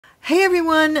Hey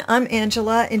everyone, I'm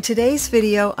Angela. In today's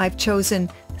video, I've chosen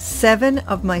 7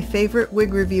 of my favorite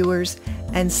wig reviewers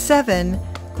and 7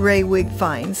 gray wig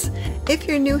finds. If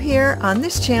you're new here, on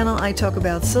this channel I talk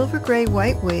about silver gray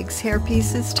white wigs, hair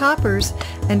pieces, toppers,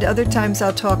 and other times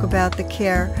I'll talk about the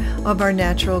care of our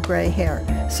natural gray hair.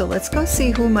 So let's go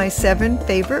see who my 7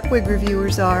 favorite wig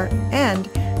reviewers are and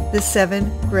the 7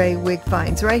 gray wig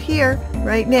finds right here,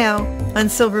 right now on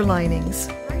Silver Linings.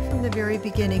 From the very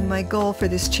beginning, my goal for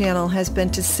this channel has been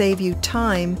to save you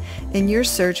time in your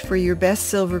search for your best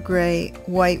silver gray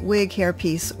white wig,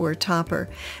 hairpiece, or topper.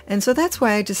 And so that's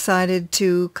why I decided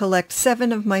to collect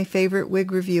 7 of my favorite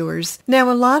wig reviewers.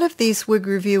 Now, a lot of these wig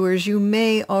reviewers you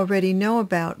may already know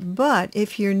about, but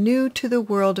if you're new to the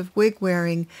world of wig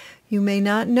wearing, you may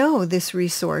not know this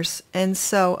resource, and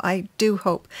so I do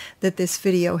hope that this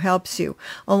video helps you.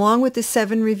 Along with the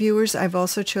 7 reviewers, I've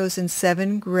also chosen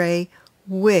 7 gray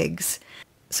wigs.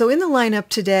 So in the lineup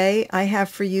today, I have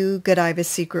for you Godiva's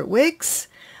Secret Wigs.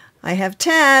 I have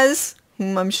Taz,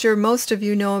 whom I'm sure most of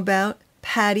you know about,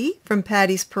 Patty from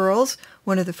Patty's Pearls,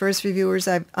 one of the first reviewers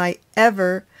I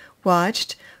ever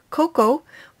watched, Coco,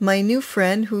 my new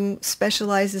friend who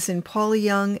specializes in Paula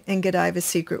Young and Godiva's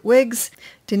Secret Wigs,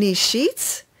 Denise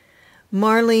Sheets,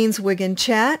 Marlene's Wig and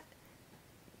Chat,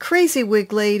 Crazy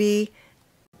Wig Lady.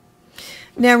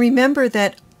 Now remember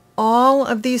that all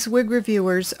of these wig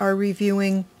reviewers are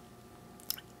reviewing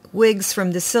wigs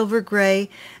from the silver gray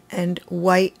and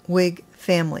white wig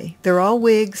family. They're all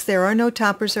wigs. There are no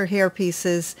toppers or hair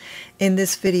pieces in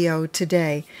this video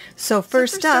today. So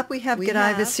first up we have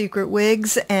Godiva's Secret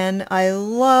Wigs, and I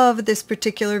love this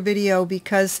particular video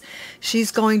because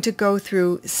she's going to go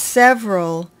through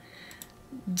several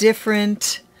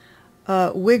different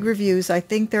wig reviews. I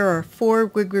think there are 4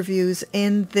 wig reviews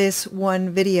in this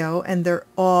one video, and they're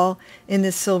all in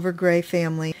the silver gray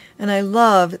family. And I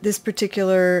love this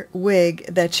particular wig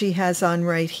that she has on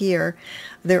right here.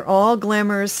 They're all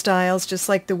glamorous styles, just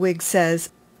like the wig says,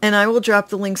 and I will drop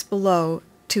the links below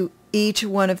to each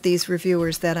one of these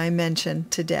reviewers that I mentioned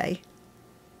today.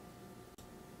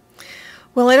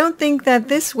 Well, I don't think that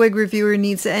this wig reviewer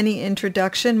needs any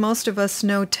introduction. Most of us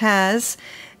know Taz,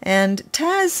 and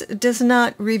Taz does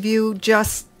not review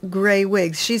just gray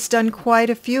wigs. She's done quite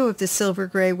a few of the silver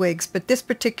gray wigs, but this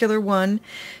particular one,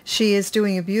 she is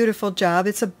doing a beautiful job.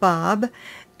 It's a bob,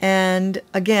 and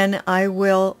again, I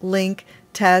will link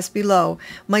Taz below.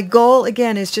 My goal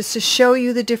again is just to show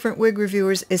you the different wig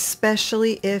reviewers,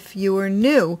 especially if you are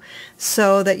new,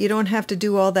 so that you don't have to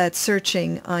do all that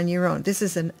searching on your own. This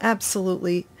is an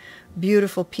absolutely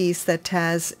beautiful piece that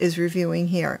Taz is reviewing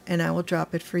here, and I will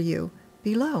drop it for you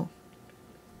below.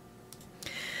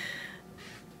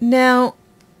 Now,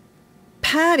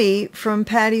 Patty from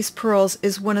Patty's Pearls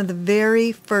is one of the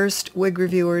very first wig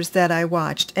reviewers that I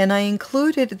watched, and I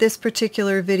included this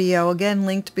particular video, again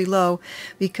linked below,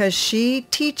 because she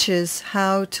teaches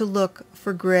how to look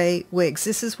for gray wigs.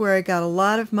 This is where I got a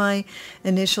lot of my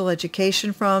initial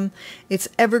education from. It's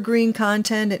evergreen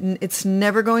content, and it's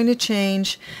never going to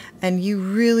change, and you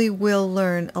really will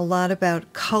learn a lot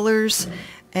about colors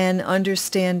and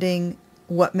understanding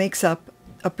what makes up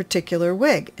a particular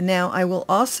wig. Now I will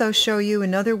also show you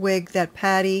another wig that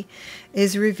Patty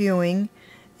is reviewing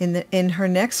in her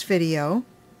next video.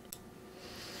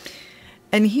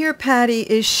 And here Patty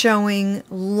is showing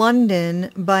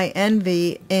London by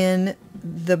Envy in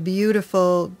the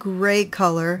beautiful gray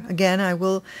color. Again, I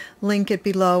will link it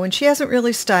below, and she hasn't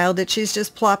really styled it. She's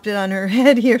just plopped it on her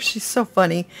head here. She's so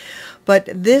funny. But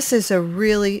this is a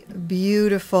really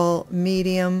beautiful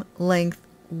medium length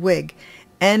wig.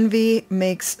 Envy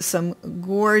makes some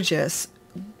gorgeous,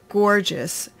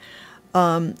 gorgeous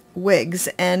wigs,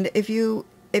 and if you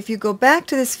go back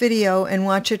to this video and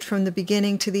watch it from the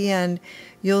beginning to the end,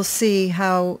 you'll see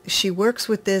how she works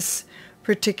with this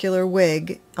particular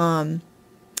wig and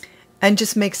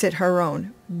just makes it her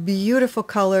own. Beautiful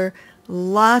color,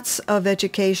 lots of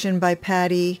education by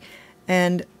Patty,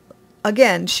 and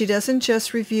again, she doesn't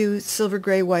just review silver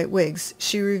gray white wigs.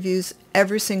 She reviews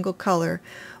every single color.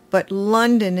 But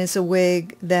London is a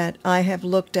wig that I have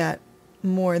looked at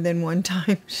more than one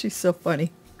time. She's so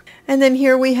funny. And then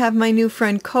here we have my new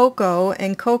friend Coco,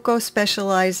 and Coco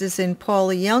specializes in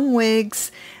Paula Young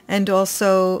wigs and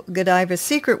also Godiva's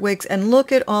Secret Wigs. And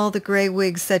look at all the gray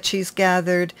wigs that she's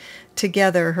gathered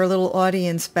together, her little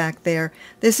audience back there.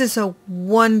 This is a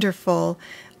wonderful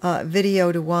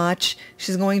video to watch.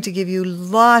 She's going to give you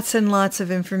lots and lots of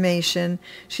information.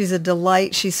 She's a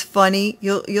delight. She's funny.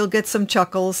 You'll get some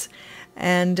chuckles.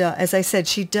 And as I said,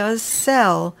 she does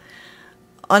sell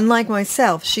unlike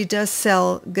myself, she does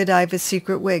sell Godiva's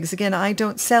Secret Wigs. Again, I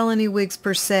don't sell any wigs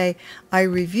per se. I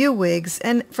review wigs,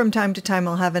 and from time to time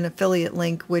I'll have an affiliate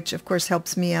link, which of course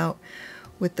helps me out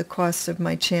with the cost of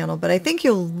my channel. But I think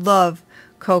you'll love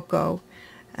Coco,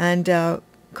 and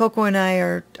Coco and I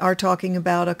are talking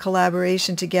about a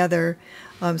collaboration together,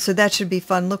 so that should be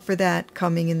fun. Look for that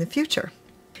coming in the future.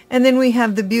 And then we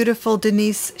have the beautiful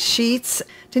Denise Sheets.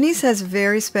 Denise has a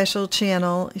very special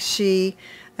channel. She,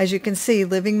 as you can see,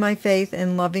 living my faith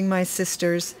and loving my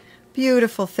sisters.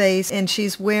 Beautiful face. And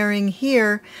she's wearing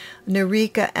here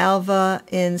Narika Alva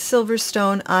in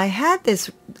Silverstone. I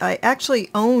actually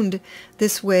owned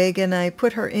this wig, and I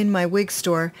put her in my wig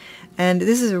store. And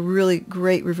this is a really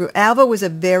great review. Alva was a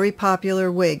very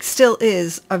popular wig. Still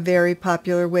is a very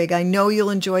popular wig. I know you'll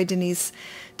enjoy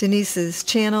Denise's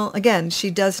channel. Again, she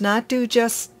does not do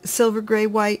just silver, gray,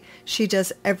 white. She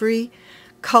does every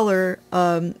color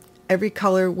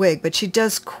wig, but she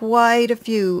does quite a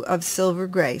few of silver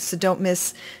gray, so don't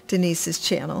miss Denise's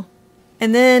channel.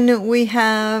 And then we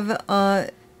have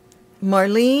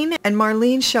Marlene, and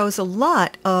Marlene shows a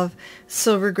lot of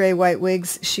silver, gray, white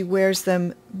wigs. She wears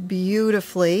them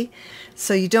beautifully,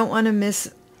 so you don't want to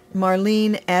miss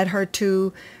Marlene. Add her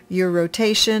to your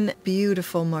rotation.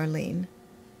 Beautiful Marlene.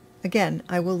 Again,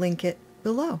 I will link it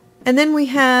below. And then we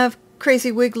have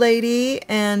Crazy Wig Lady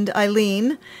and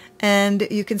Eileen, and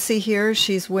you can see here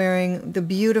she's wearing the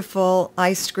beautiful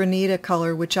Iced Granita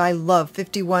color, which I love,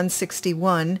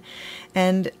 5161.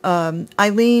 And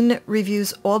Eileen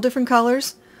reviews all different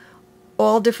colors,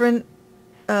 all different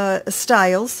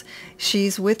styles.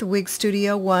 She's with Wig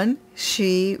Studio One.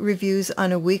 She reviews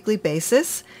on a weekly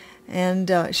basis,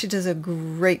 and she does a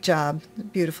great job.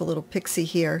 Beautiful little pixie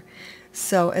here.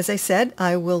 So as I said,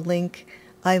 I will link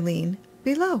Eileen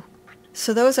below.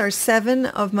 So those are 7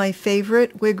 of my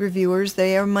favorite wig reviewers.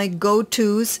 They are my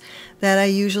go-tos that I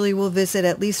usually will visit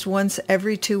at least once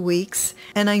every 2 weeks.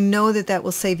 And I know that that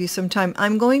will save you some time.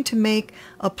 I'm going to make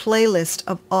a playlist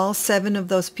of all 7 of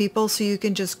those people, so you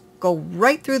can just go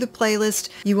right through the playlist.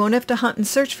 You won't have to hunt and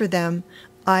search for them.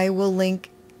 I will link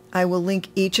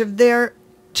each of their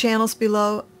channels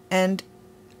below, and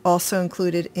also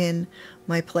included in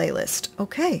my playlist.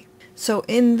 Okay. So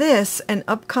in this and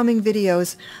upcoming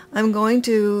videos, I'm going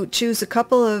to choose a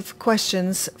couple of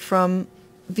questions from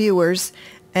viewers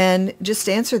and just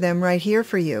answer them right here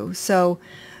for you. So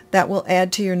that will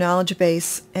add to your knowledge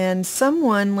base. And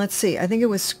someone, let's see, I think it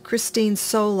was Christine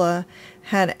Sola,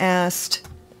 had asked,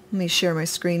 let me share my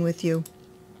screen with you.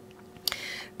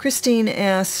 Christine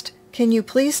asked, can you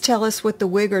please tell us what the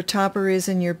wig or topper is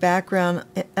in your background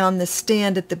on the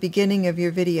stand at the beginning of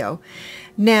your video?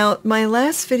 Now, my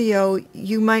last video,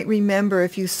 you might remember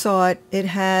if you saw it, it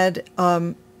had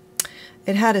a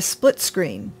split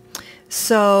screen.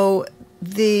 So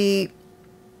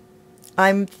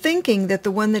I'm thinking that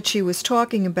the one that she was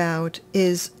talking about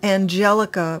is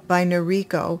Angelica by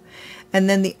Noriko, and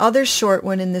then the other short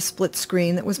one in the split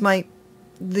screen, that was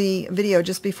the video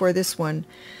just before this one,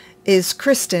 is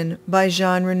Kristen by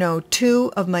Jean Renault.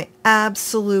 2 of my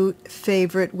absolute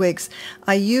favorite wigs.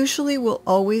 I usually will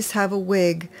always have a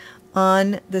wig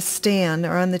on the stand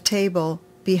or on the table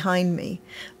behind me.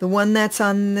 The one that's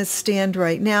on the stand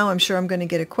right now, I'm sure I'm going to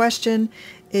get a question,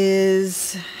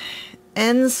 is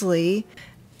Ensley.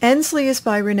 Ensley is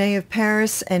by Renee of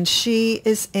Paris, and she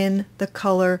is in the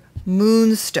color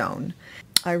Moonstone.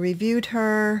 I reviewed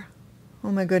her,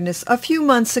 oh my goodness, a few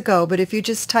months ago, but if you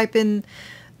just type in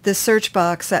the search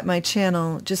box at my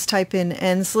channel, just type in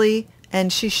Ensley,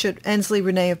 and Ensley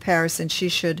Renee of Paris, and she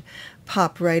should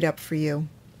pop right up for you.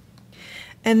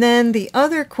 And then the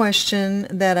other question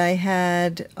that I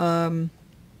had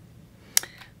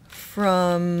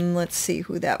from, let's see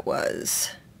who that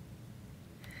was,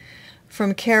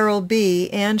 from Carol B.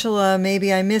 Angela,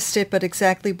 maybe I missed it, but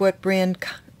exactly what brand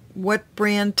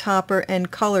topper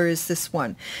and color is this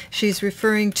one? She's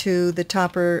referring to the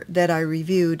topper that I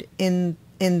reviewed in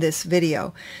this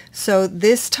video. So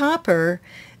this topper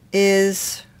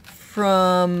is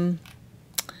from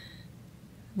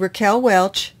Raquel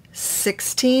Welch,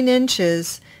 16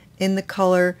 inches, in the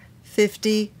color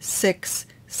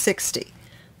 5660.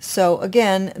 So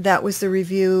again, that was the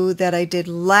review that I did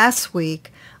last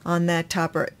week on that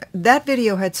topper. That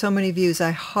video had so many views, I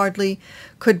hardly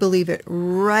could believe it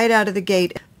right out of the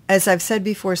gate. As I've said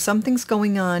before, something's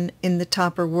going on in the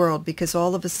topper world, because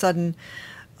all of a sudden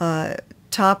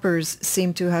toppers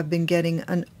seem to have been getting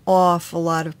an awful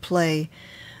lot of play.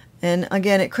 And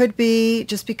again, it could be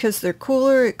just because they're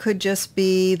cooler, it could just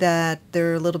be that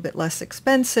they're a little bit less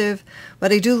expensive,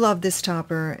 but I do love this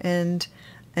topper, and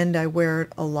I wear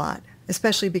it a lot,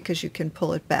 especially because you can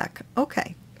pull it back.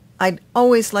 Okay. I'd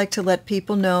always like to let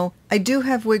people know I do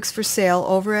have wigs for sale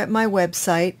over at my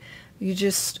website.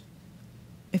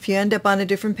 If you end up on a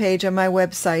different page on my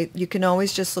website, you can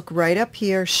always just look right up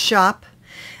here, shop,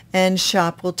 and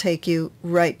shop will take you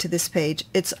right to this page.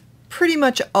 It's pretty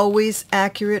much always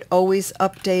accurate, always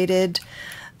updated,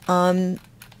 and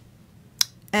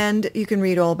you can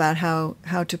read all about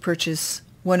how to purchase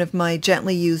one of my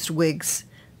gently used wigs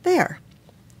there.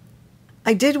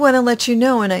 I did want to let you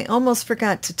know, and I almost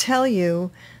forgot to tell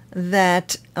you,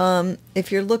 that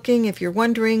if you're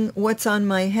wondering what's on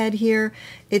my head here,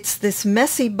 it's this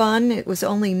messy bun. It was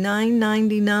only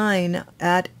 $9.99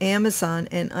 at Amazon,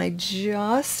 and I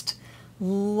just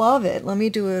love it. Let me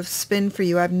do a spin for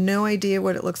you. I have no idea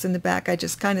what it looks in the back. I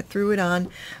just kind of threw it on,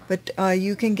 but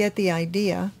you can get the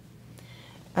idea.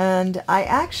 And I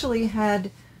actually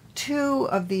had two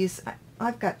of these.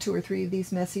 I've got 2 or 3 of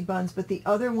these messy buns, but the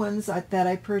other ones that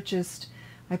I purchased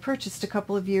a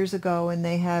couple of years ago, and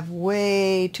they have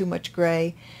way too much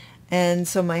gray, and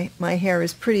so my hair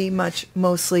is pretty much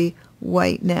mostly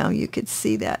white now. You could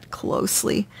see that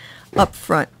closely up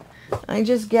front. I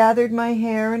just gathered my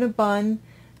hair in a bun,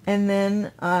 and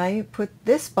then I put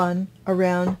this bun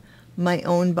around my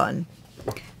own bun.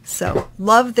 So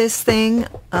love this thing.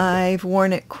 I've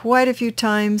worn it quite a few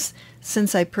times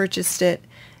since I purchased it,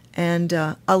 and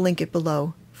I'll link it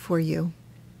below for you.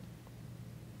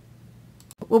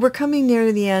 Well, we're coming near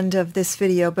to the end of this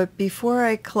video, but before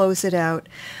I close it out,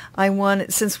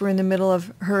 since we're in the middle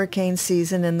of hurricane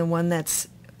season and the one that's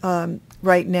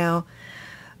right now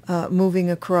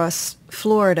moving across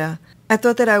Florida, I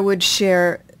thought that I would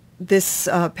share this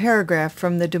paragraph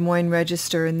from the Des Moines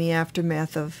Register in the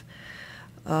aftermath of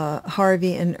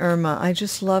Harvey and Irma. I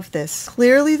just love this.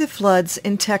 Clearly the floods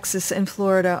in Texas and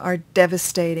Florida are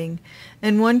devastating,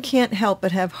 and one can't help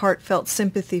but have heartfelt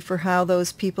sympathy for how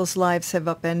those people's lives have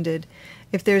upended.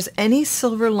 If there's any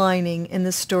silver lining in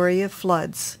the story of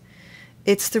floods,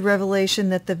 it's the revelation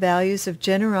that the values of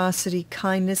generosity,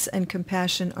 kindness, and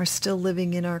compassion are still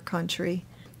living in our country.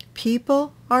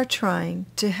 People are trying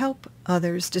to help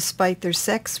others despite their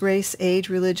sex, race, age,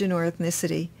 religion, or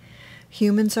ethnicity.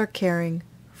 Humans are caring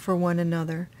for one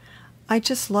another. I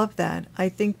just love that. I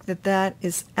think that that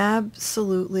is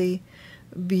absolutely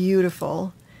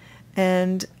beautiful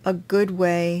and a good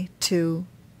way to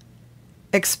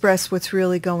express what's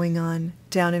really going on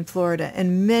down in Florida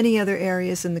and many other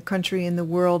areas in the country and the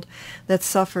world that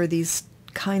suffer these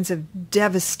kinds of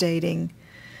devastating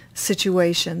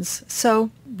situations. So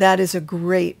that is a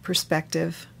great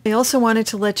perspective. I also wanted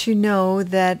to let you know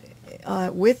that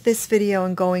with this video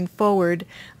and going forward,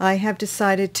 I have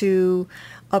decided to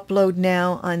upload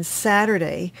now on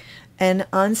Saturday. And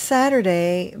on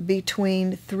Saturday,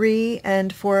 between 3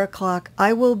 and 4 o'clock,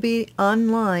 I will be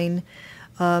online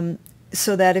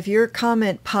so that if your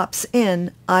comment pops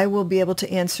in, I will be able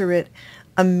to answer it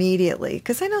immediately.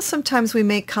 Because I know sometimes we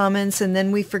make comments and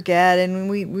then we forget, and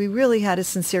we really had a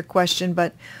sincere question,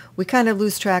 but we kind of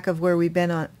lose track of where we've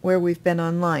been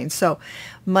online. So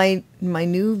my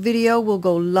new video will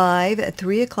go live at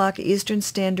 3 o'clock Eastern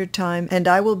Standard Time, and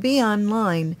I will be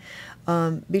online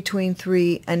between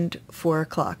 3 and 4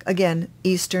 o'clock, again,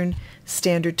 Eastern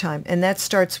Standard Time. And that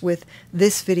starts with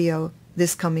this video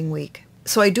this coming week.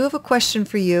 So I do have a question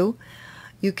for you.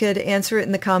 You could answer it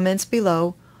in the comments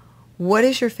below. What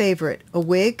is your favorite, a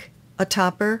wig, a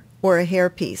topper, or a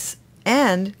hairpiece?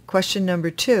 And question number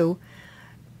 2,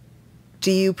 do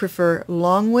you prefer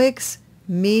long wigs,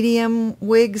 medium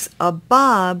wigs, a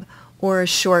bob, or a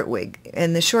short wig?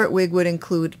 And the short wig would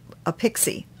include a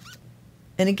pixie.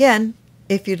 And again,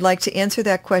 if you'd like to answer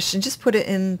that question, just put it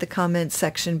in the comments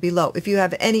section below. If you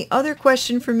have any other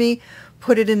question for me,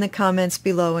 put it in the comments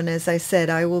below. And as I said,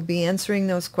 I will be answering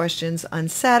those questions on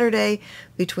Saturday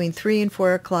between 3 and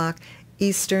 4 o'clock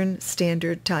Eastern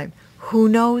Standard Time. Who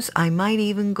knows? I might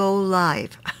even go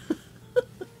live.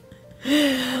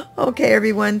 Okay,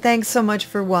 everyone, thanks so much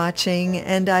for watching,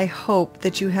 and I hope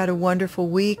that you had a wonderful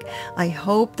week. I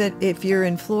hope that if you're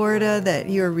in Florida, that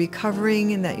you're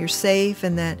recovering and that you're safe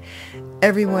and that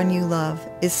everyone you love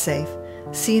is safe.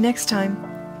 See you next time.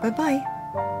 Bye-bye.